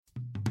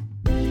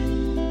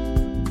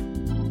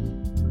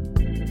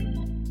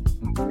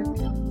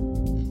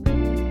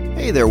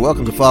Hey there,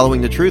 welcome to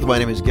Following the Truth. My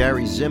name is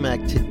Gary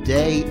Zimak.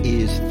 Today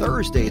is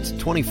Thursday. It's the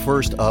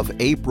 21st of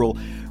April.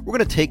 We're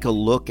going to take a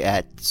look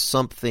at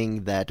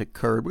something that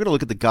occurred. We're going to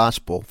look at the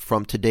gospel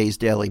from today's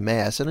daily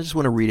mass, and I just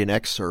want to read an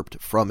excerpt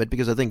from it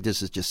because I think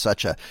this is just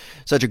such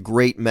a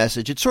great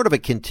message. It's sort of a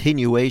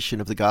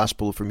continuation of the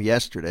gospel from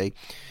yesterday.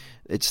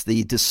 It's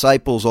the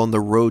disciples on the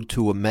road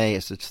to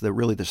Emmaus. It's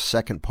really the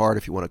second part,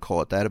 if you want to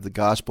call it that, of the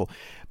gospel.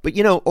 But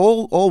you know,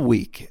 all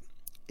week,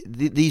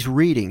 these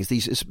readings,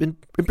 in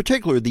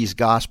particular these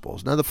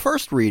Gospels. Now, the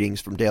first readings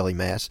from Daily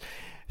Mass,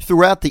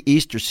 throughout the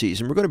Easter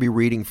season, we're going to be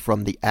reading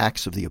from the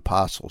Acts of the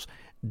Apostles.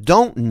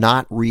 Don't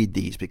not read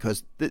these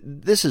because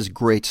this is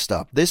great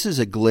stuff. This is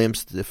a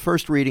glimpse. The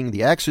first reading,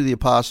 the Acts of the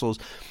Apostles,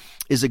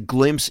 is a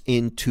glimpse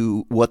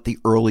into what the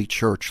early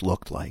church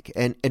looked like.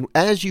 And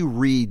as you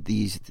read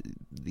these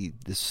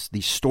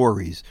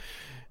stories,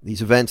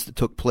 these events that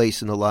took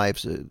place in the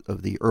lives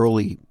of the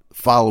early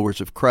followers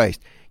of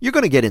Christ, you're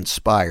going to get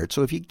inspired.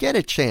 So if you get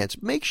a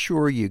chance, make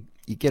sure you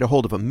get a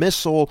hold of a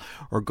missal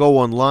or go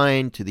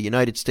online to the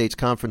United States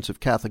Conference of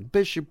Catholic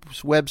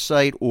Bishops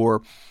website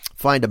or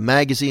find a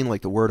magazine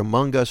like The Word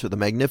Among Us or the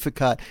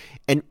Magnificat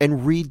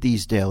and read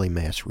these daily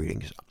Mass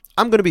readings.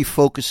 I'm going to be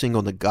focusing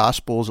on the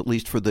Gospels, at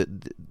least for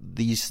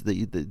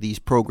these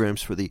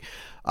programs for the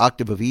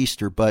Octave of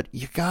Easter, but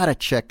you got to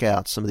check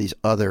out some of these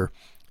other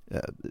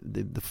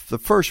the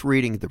first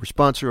reading, the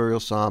responsorial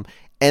psalm,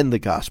 and the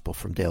gospel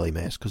from daily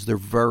Mass, because they're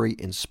very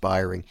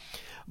inspiring.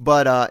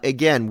 But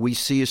again, we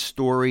see a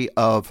story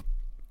of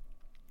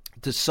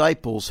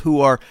disciples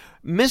who are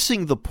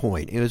missing the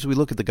point. As we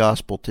look at the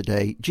gospel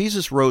today,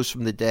 Jesus rose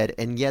from the dead,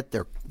 and yet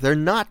they're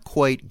not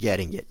quite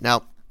getting it.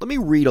 Now, let me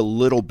read a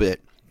little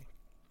bit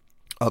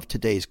of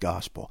today's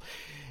gospel,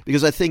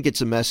 because I think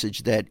it's a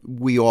message that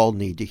we all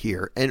need to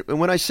hear. And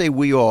when I say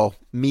we all,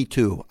 me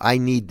too, I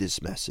need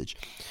this message.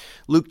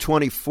 Luke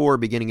 24,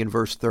 beginning in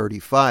verse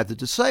 35, the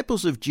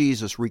disciples of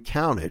Jesus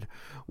recounted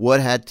what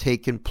had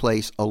taken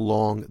place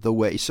along the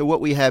way. So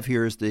what we have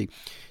here is the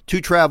two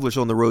travelers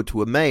on the road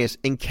to Emmaus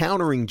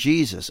encountering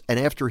Jesus, and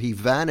after he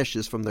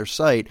vanishes from their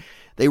sight,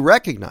 they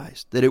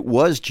recognized that it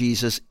was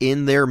Jesus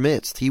in their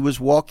midst. He was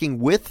walking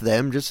with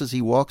them just as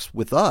he walks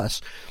with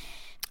us,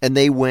 and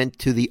they went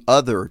to the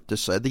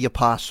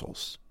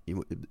apostles.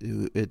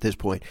 At this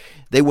point,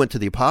 they went to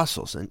the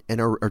apostles and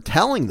are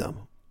telling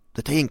them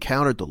that they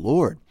encountered the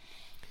Lord.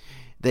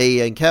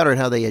 They encountered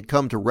how they had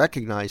come to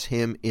recognize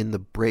him in the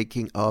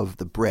breaking of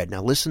the bread.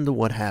 Now listen to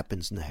what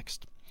happens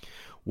next.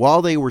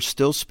 While they were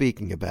still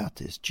speaking about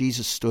this,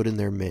 Jesus stood in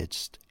their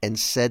midst and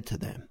said to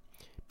them,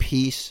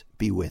 "Peace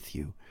be with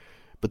you."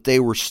 But they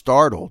were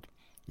startled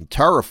and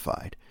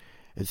terrified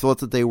and thought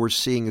that they were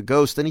seeing a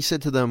ghost. Then he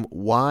said to them,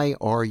 "Why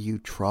are you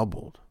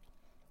troubled?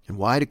 And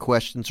why do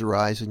questions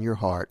arise in your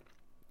heart?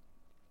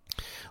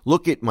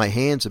 Look at my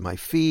hands and my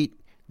feet,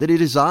 that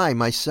it is I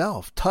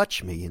myself.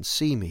 Touch me and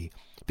see me.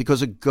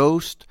 Because a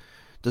ghost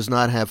does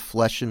not have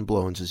flesh and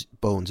bones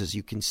as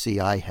you can see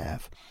I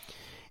have."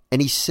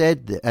 And he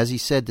said that, as he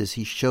said this,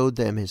 he showed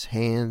them his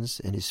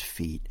hands and his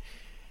feet.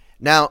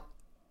 Now,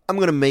 I'm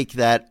going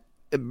to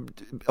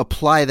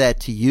apply that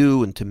to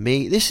you and to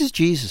me. This is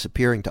Jesus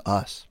appearing to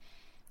us.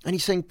 And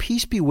he's saying,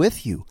 "Peace be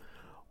with you.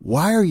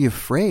 Why are you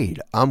afraid?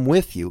 I'm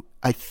with you."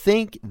 I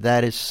think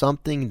that is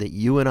something that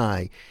you and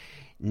I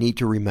need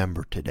to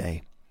remember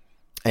today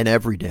and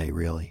every day,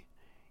 really.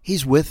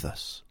 He's with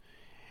us.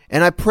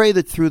 And I pray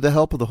that through the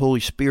help of the Holy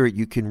Spirit,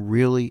 you can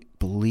really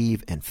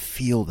believe and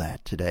feel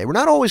that today. We're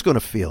not always going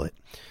to feel it.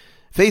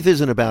 Faith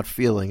isn't about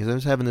feelings. I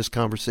was having this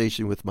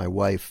conversation with my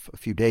wife a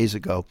few days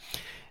ago.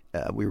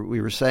 We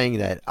were saying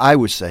that, I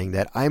was saying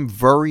that I'm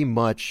very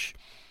much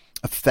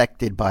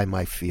affected by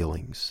my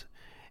feelings.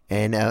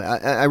 And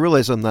I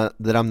realize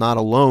that I'm not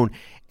alone.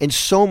 And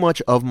so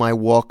much of my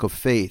walk of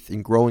faith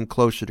in growing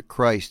closer to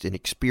Christ and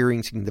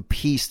experiencing the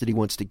peace that he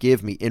wants to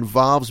give me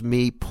involves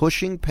me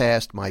pushing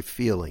past my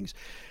feelings.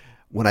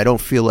 When I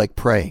don't feel like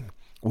praying,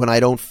 when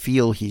I don't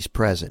feel he's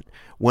present,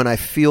 when I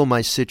feel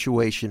my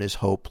situation is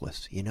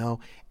hopeless,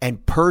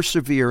 and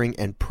persevering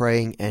and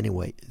praying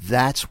anyway.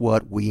 That's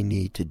what we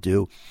need to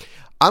do.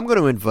 I'm going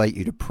to invite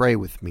you to pray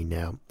with me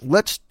now.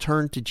 Let's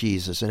turn to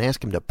Jesus and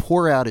ask him to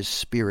pour out his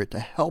Spirit to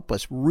help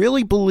us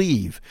really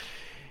believe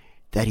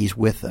that he's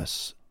with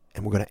us,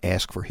 and we're going to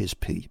ask for his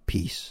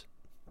peace.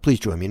 Please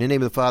join me in the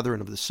name of the Father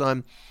and of the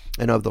Son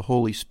and of the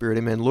Holy Spirit.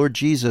 Amen. Lord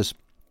Jesus,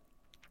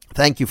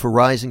 thank you for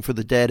rising for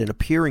the dead and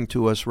appearing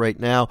to us right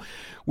now.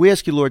 We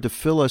ask you, Lord, to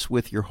fill us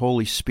with your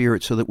Holy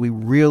Spirit so that we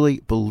really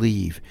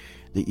believe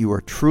that you are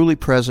truly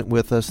present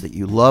with us, that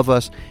you love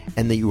us,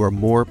 and that you are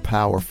more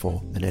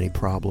powerful than any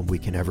problem we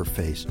can ever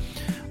face.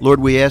 Lord,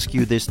 we ask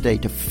you this day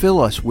to fill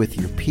us with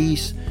your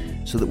peace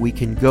so that we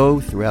can go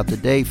throughout the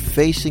day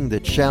facing the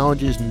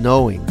challenges,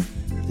 knowing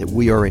that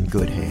we are in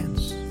good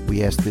hands.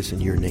 We ask this in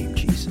your name,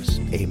 Jesus.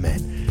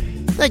 Amen.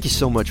 Thank you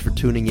so much for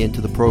tuning in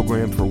to the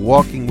program, for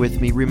walking with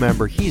me.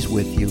 Remember, he's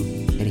with you,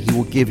 and he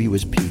will give you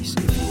his peace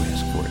if you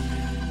ask for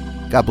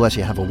it. God bless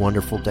you. Have a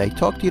wonderful day.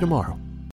 Talk to you tomorrow.